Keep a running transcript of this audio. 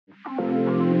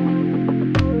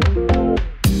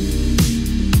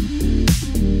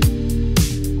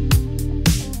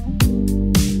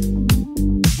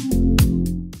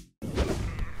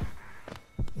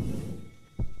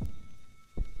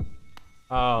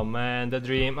Oh man, the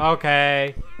dream.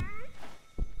 Okay.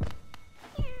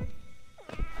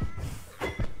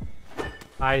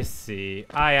 I see.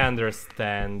 I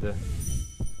understand.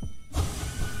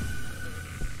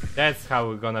 That's how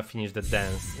we're gonna finish the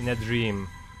dance. In a dream.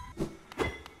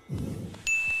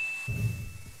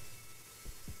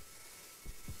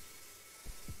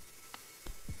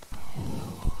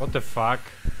 What the fuck?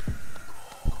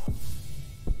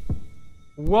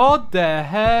 What the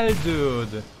hell,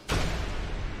 dude?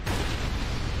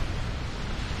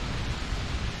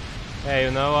 Hey,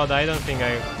 you know what? I don't think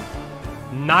I...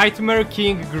 Nightmare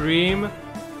King Grim?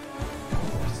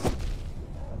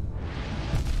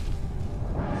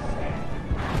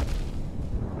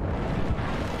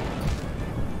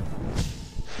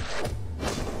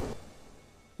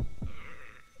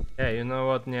 Hey, you know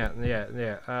what? Yeah.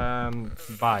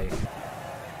 Bye.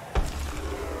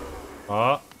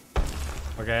 Oh.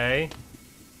 Okay.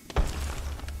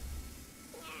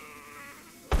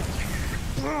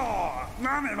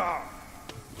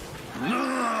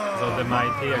 So the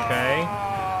mighty, okay.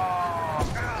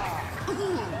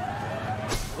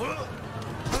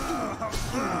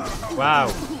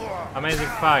 Wow. Amazing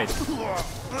fight.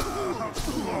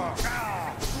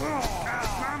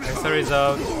 Next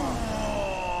result.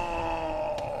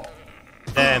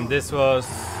 Damn, this was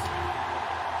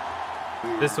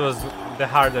the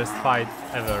hardest fight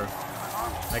ever.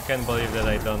 I can't believe that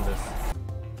I done this.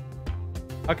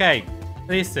 Okay,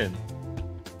 listen.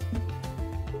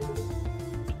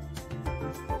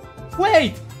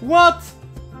 Wait, what?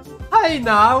 Hey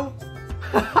now.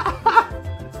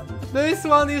 This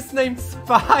one is named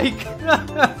Spike.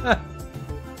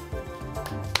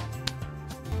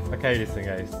 Okay, listen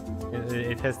guys.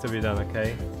 It has to be done,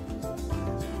 okay?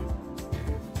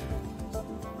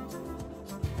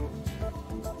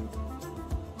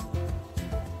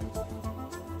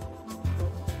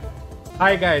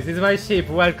 Hi guys, it's my ship.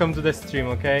 Welcome to the stream,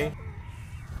 okay?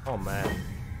 Oh man.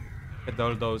 Look at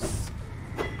all those.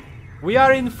 We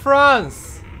are in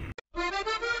France!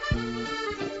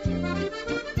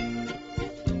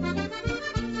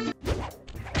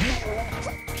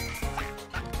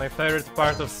 My favorite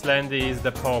part of Slendy is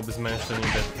the pubs mentioned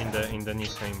in the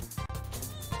nickname.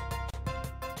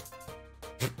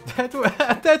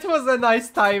 That was a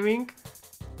nice timing.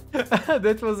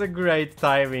 That was a great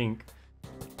timing.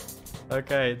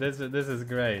 Okay, this is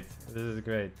great. This is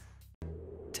great.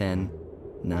 10,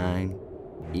 9,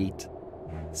 8,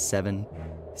 7,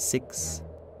 6,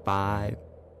 5,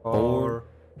 4,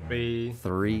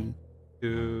 3,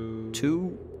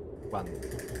 2,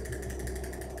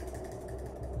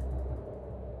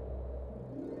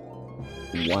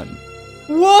 1.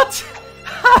 What?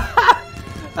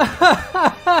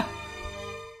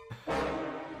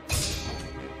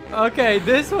 Okay,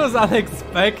 this was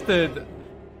unexpected.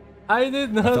 I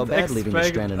did not I felt bad leaving you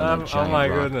stranded on that giant oh my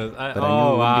rock, goodness. but I knew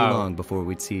it wouldn't be long before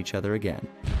we'd see each other again.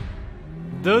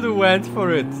 Dude went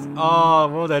for it. Oh,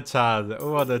 what a chad.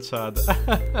 What a chad.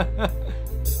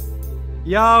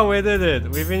 Yo, we did it.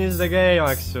 We finished the game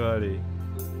actually.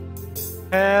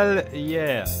 Hell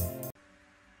yeah.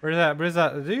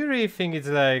 Brisa, do you really think it's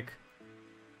like...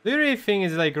 Do you really think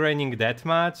it's like raining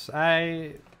deathmatch?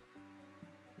 I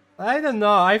don't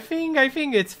know. I think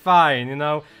it's fine, you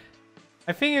know.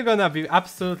 I think you're gonna be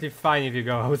absolutely fine if you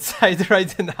go outside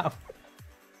right now.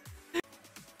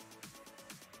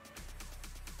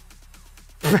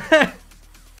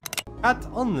 Cat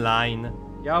online.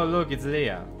 Yo, look, it's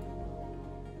Leah.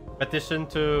 Petition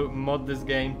to mod this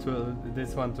game to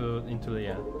this one into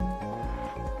Leah.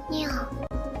 Yeah.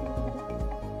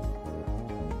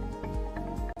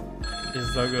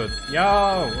 It's so good.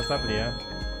 Yo, what's up, Leah?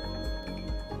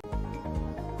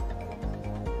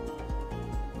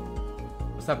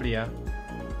 What's up, Leah?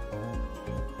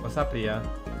 What's up, Leah?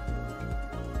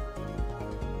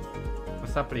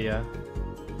 What's up, Leah?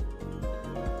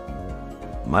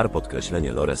 Mar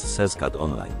podkreślenie Lores says cat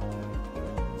online.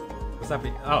 What's up,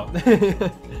 oh.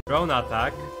 Drone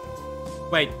attack.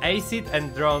 Wait, acid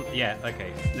and drone. Yeah,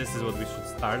 okay. This is what we should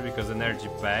start because energy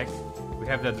pack. We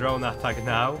have the drone attack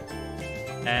now.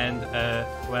 And,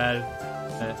 well...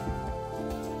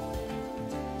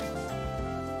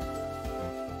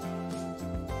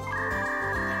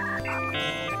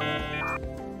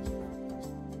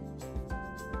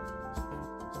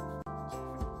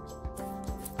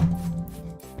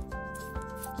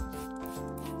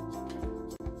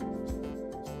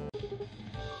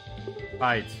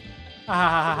 Fight.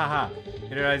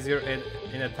 You realize you're in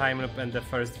a time loop and the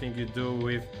first thing you do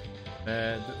with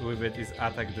it is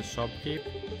attack the shopkeep.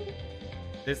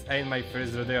 This ain't my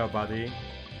first rodeo, buddy.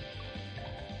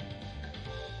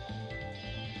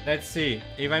 Let's see.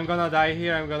 If I'm gonna die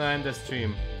here, I'm gonna end the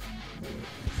stream.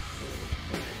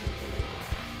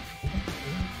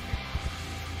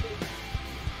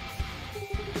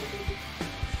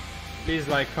 Please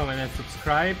like, comment and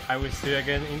subscribe. I will see you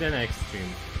again in the next stream.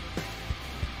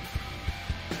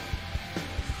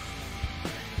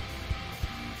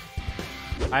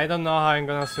 I don't know how I'm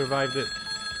gonna survive this.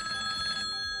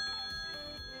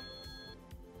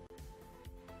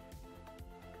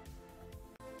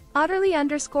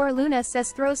 Otterly_Luna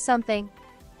says throw something.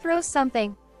 Throw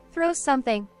something. Throw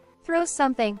something. Throw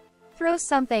something. Throw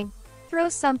something. Throw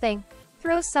something.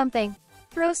 Throw something.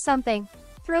 Throw something.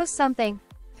 Throw something.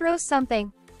 Throw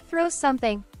something. Throw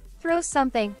something. Throw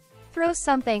something. Throw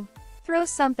something. Throw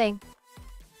something.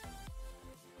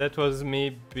 That was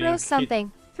me being Throw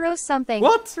something. Throw something.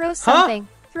 What? Throw something.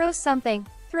 Throw something.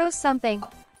 Throw something.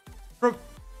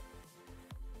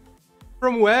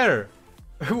 From where?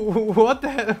 What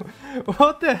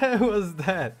the hell was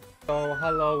that? So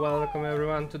hello, welcome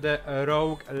everyone to the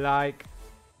roguelike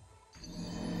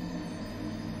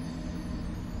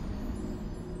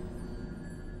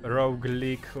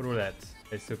roguelike roulette,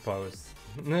 I suppose.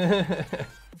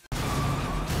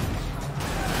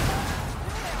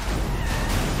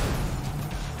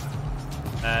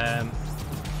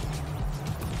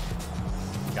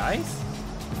 Guys?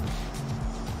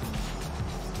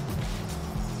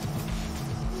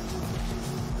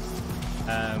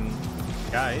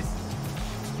 Guys,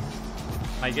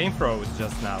 my game froze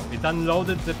just now. It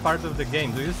unloaded the part of the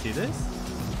game. Do you see this?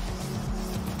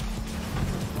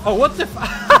 Oh, what the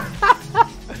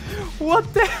what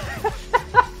the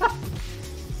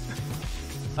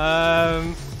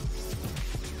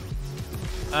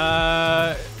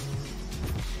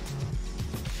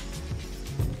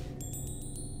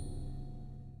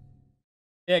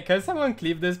Yeah, can someone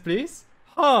clip this, please?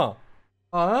 Huh?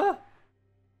 Huh?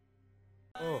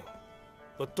 Oh,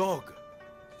 the dog.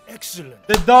 Excellent.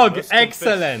 The dog, Must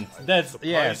excellent. confess, I'm That's, surprised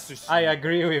yes, to see I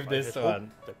agree with I this had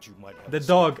one. hoped that you might have The some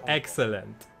dog, comfort.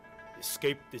 excellent.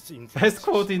 Escape this Best influence.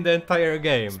 quote in the entire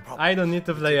game. I don't need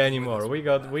to play anymore. We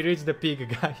reached the peak,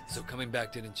 guys. So coming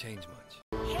back didn't change much.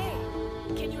 Hey,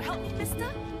 can you help me, mister?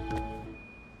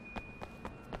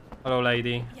 Hello,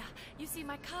 lady. Yeah, you see,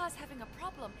 my car's having a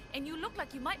problem, and you look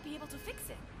like you might be able to fix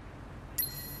it.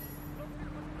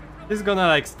 He's gonna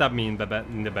like stab me in the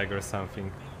back or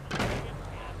something.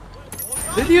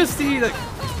 Did you see like?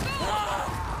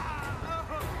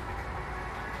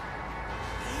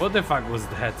 What the fuck was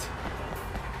that?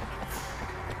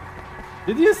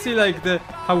 Did you see like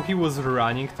how he was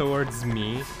running towards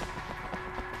me?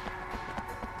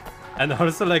 And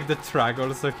also like the truck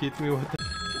also hit me. What the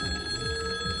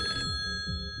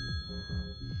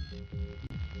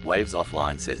Waves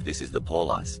Offline says this is the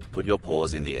Paul Ice. Put your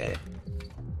paws in the air.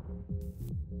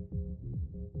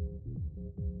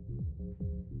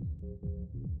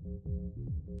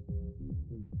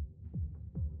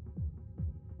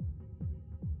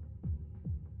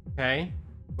 Okay,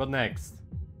 what next?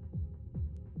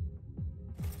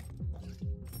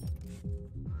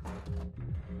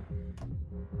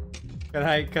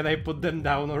 Can I put them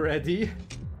down already?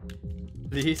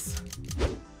 Please.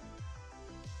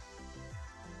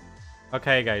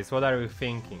 Okay guys, what are we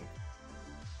thinking?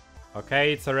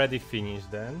 Okay, it's already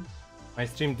finished then. My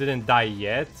stream didn't die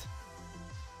yet.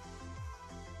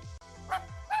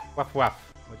 Waff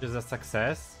waff, which is a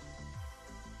success.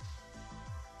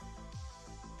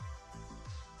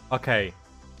 Okay.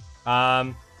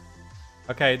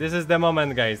 Okay, this is the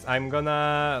moment, guys. I'm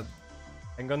gonna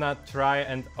try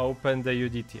and open the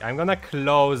UDT. I'm gonna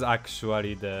close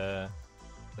actually the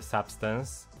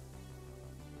substance.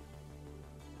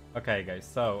 Okay, guys.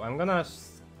 So I'm gonna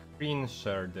screen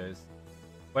share this.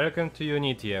 Welcome to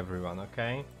Unity, everyone.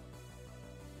 Okay.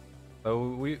 So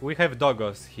we have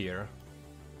doggos here.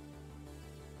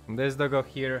 This doggo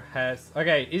here has.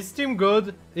 Okay, is stream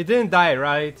good? It didn't die,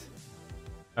 right?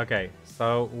 Okay,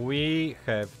 so we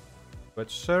have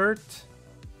sweatshirt.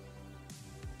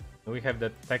 We have the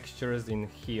textures in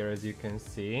here, as you can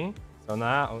see. So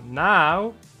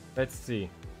now, let's see.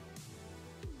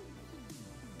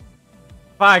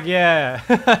 Fuck yeah!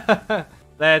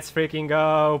 Let's freaking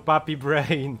go, puppy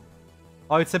brain.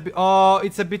 Oh, it's a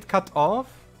bit cut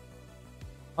off.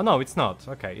 Oh no, it's not.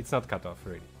 Okay, it's not cut off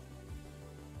really.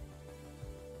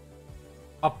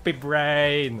 Puppy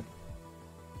brain.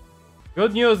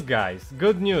 Good news, guys.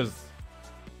 Good news.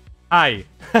 Hi.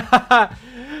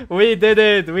 We did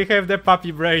it. We have the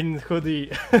puppy brain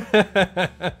hoodie.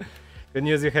 Good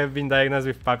news, you have been diagnosed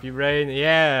with puppy brain.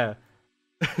 Yeah.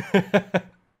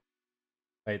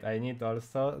 Wait, I need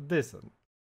also this one.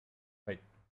 Wait.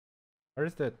 Where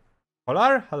is that?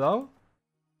 Polar? Hello?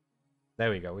 There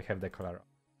we go, we have the color.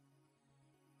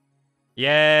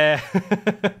 Yeah!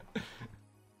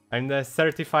 I'm the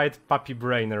certified puppy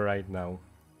brainer right now.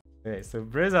 Okay, so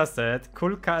Bryza said,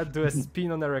 cool cat do a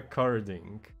spin on a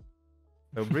recording.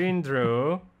 So Bryn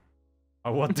drew...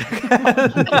 Oh, what the hell?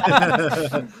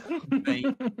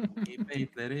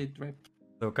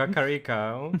 So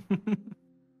Kakariko...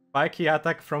 Spiky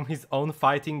attack from his own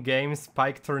fighting game,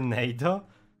 Spike Tornado?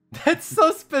 That's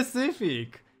so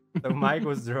specific! So Mike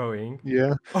was drawing.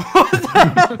 Yeah.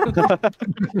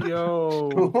 Yo!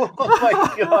 Oh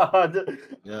my god!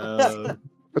 Yeah.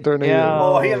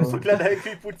 Oh, I am so glad I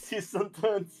put this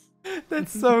sentence.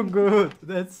 That's so good.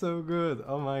 That's so good.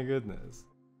 Oh my goodness.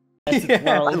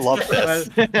 Yeah, I love this.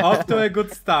 Well, off to a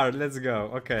good start. Let's go.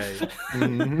 Okay.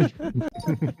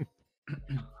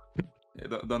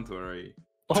 Don't worry.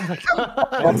 Oh my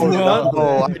god.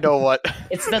 Oh, I know what.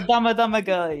 It's the Dama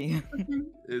guy.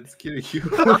 It's killing you.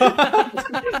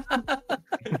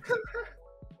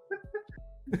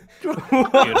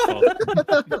 Beautiful.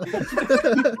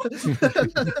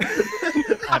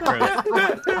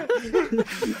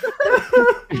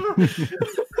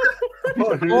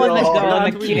 Oh my god, I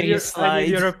need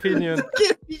your opinion.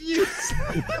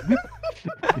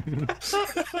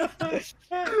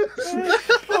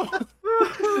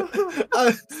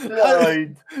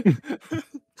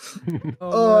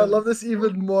 Oh, I love this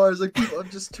even more. It's like people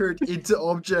have just turned into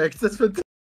objects. That's fantastic.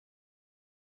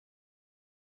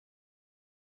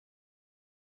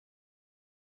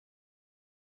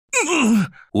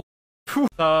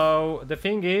 So the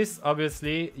thing is,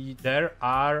 obviously, there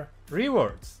are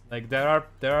rewards. Like there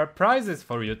are prizes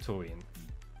for you to win.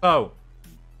 So,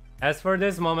 as for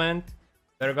this moment,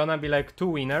 there are gonna be like 2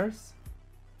 winners.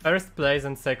 First place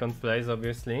and second place,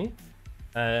 obviously.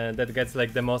 That gets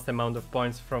like the most amount of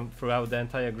points from throughout the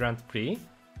entire Grand Prix.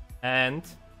 And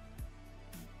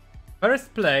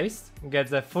first place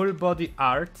gets a full body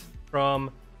art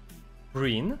from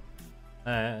Bryn.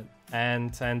 And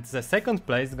the second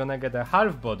place is gonna get a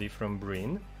half body from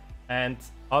Bryn. And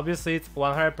obviously it's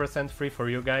 100% free for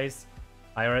you guys.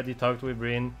 I already talked with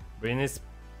Bryn. Bryn is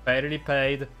fairly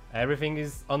paid. Everything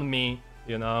is on me,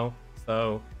 you know.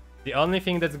 So the only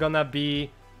thing that's gonna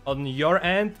be on your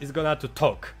end is gonna to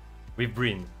talk with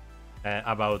Bryn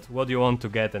about what you want to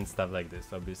get and stuff like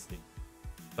this, obviously.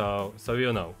 So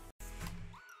you know.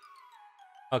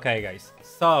 Okay, guys.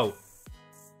 So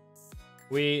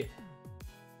we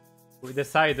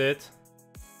decided.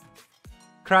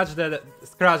 Scratch that.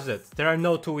 There are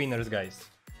no 2 winners, guys.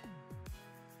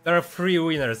 There are 3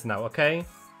 winners now, okay?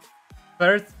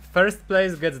 First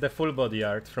place gets the full body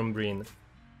art from Bryn.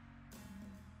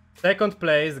 Second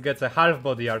place gets a half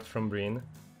body art from Bryn.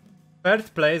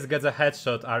 Third place gets a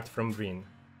headshot art from Bryn.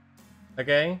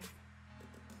 Okay?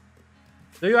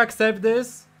 Do you accept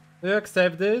this? Do you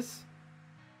accept this?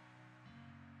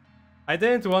 I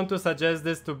didn't want to suggest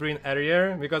this to Bryn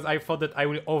earlier because I thought that I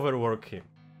will overwork him.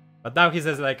 But now he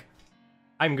says like,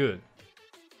 I'm good.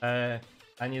 I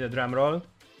need a drum roll.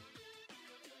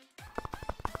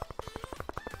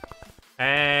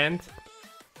 And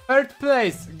third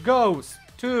place goes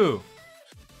to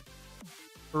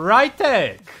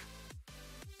Rytek.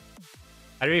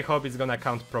 I really hope it's gonna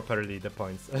count properly the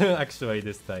points actually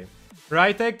this time.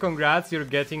 Rytek, congrats, you're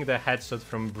getting the headshot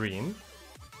from Bryn.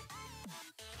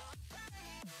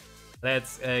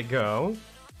 Let's go.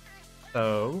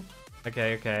 So,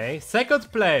 okay.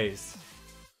 Second place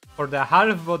for the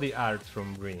half body art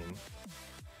from Bryn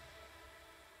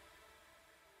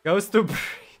goes to Bryn.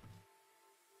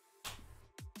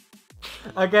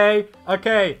 Okay,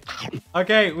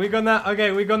 we're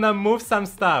gonna move some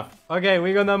stuff.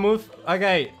 We're gonna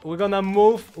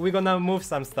move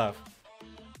some stuff.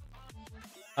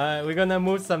 We're gonna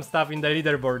move some stuff in the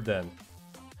leaderboard then.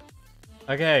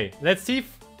 Okay, let's see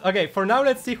if, okay, for now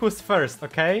let's see who's first,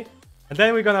 okay? And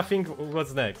then we're gonna think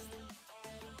what's next.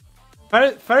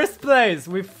 First place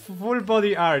with full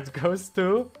body art goes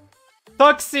to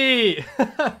Toxie!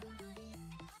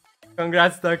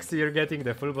 Congrats, Toxie, you're getting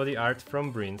the full body art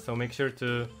from Bryn, so make sure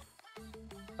to...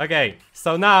 Okay,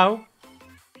 so now...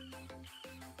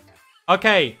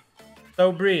 Okay,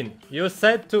 so Bryn, you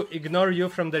said to ignore you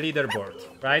from the leaderboard,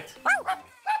 right?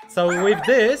 So with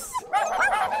this...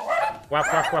 Waf.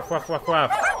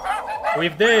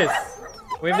 With this...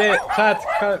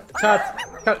 Chat.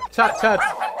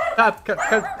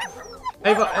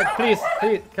 Hey, please,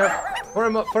 for a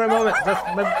moment, just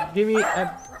give me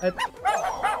a...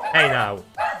 Hey now.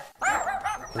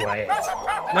 Quiet.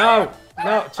 No,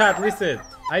 chat, listen.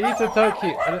 I need to talk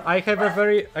here. I have a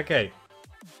very... Okay.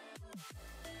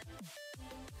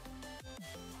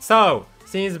 So,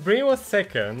 since Bryn was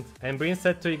second, and Bryn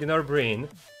said to ignore Bryn,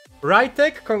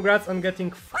 Rytek, congrats on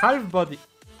getting half body.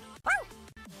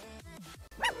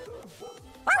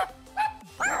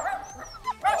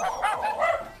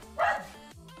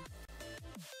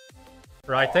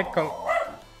 Rytek,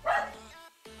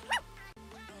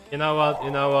 you know what?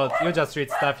 You know what? You just read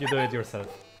stuff. You do it yourself.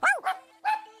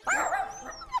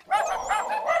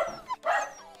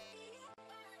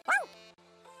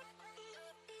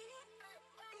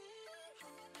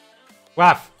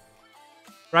 Waff!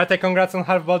 Rytek, congrats on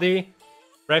half body.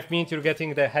 Ref means you're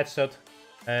getting the headshot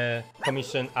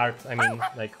commission art. I mean,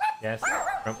 like, yes.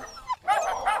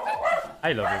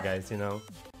 I love you guys, you know.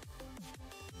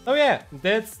 Oh yeah,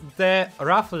 that's the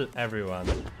raffle, everyone.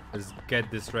 Let's get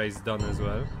this race done as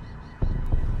well.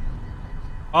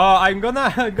 Oh, I'm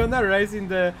gonna race in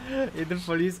the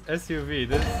police SUV.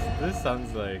 This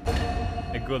sounds like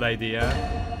a good idea.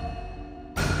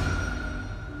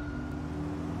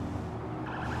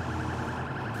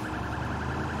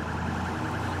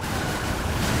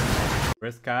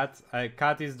 Where's Cat?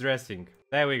 Cat is dressing.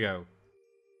 There we go.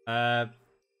 I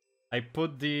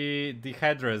put the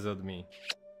headdress on me.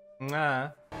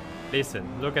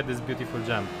 Listen, look at this beautiful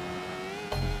jump.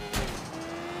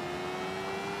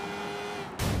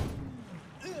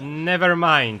 Never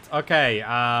mind. Okay,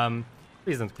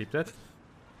 please don't clip that.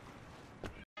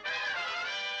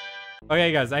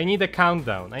 Okay, guys, I need a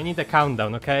countdown.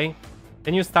 Okay?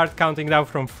 Can you start counting down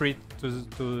from 3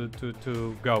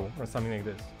 to go or something like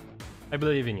this? I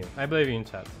believe in you. I believe in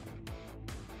chat.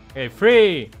 Okay,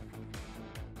 3.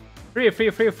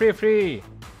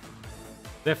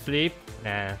 The flip.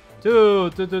 Nah.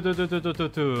 2.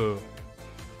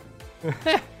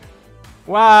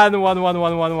 1.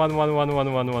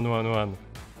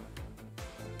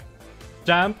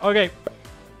 Jump. Okay.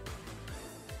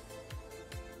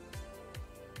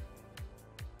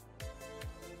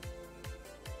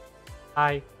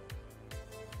 Hi.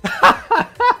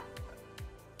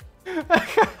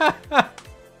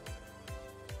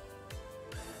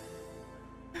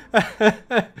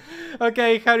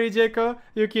 Okay, Harry Jeko,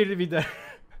 you killed me there.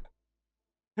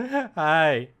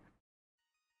 Hi.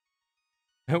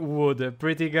 Wood,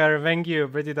 pretty girl, thank you.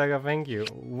 Pretty doggo, thank you.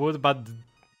 Wood, but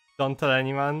don't tell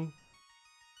anyone.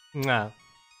 Nah.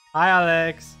 Hi,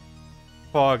 Alex.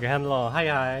 Fog, hello.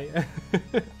 Hi.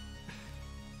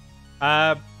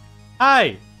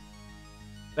 Hi.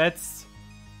 That's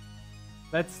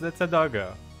a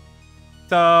doggo.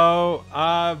 So,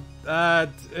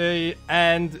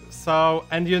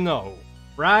 and you know,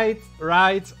 right?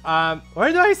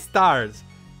 Where do I start?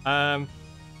 How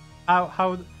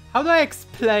do I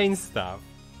explain stuff?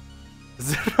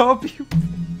 Zrobił.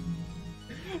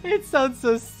 It sounds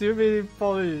so stupid in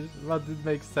Polish, but it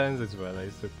makes sense as well, I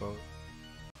suppose.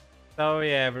 So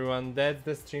yeah, everyone, that's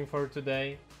the stream for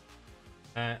today.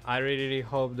 I really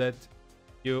hope that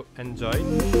you enjoyed.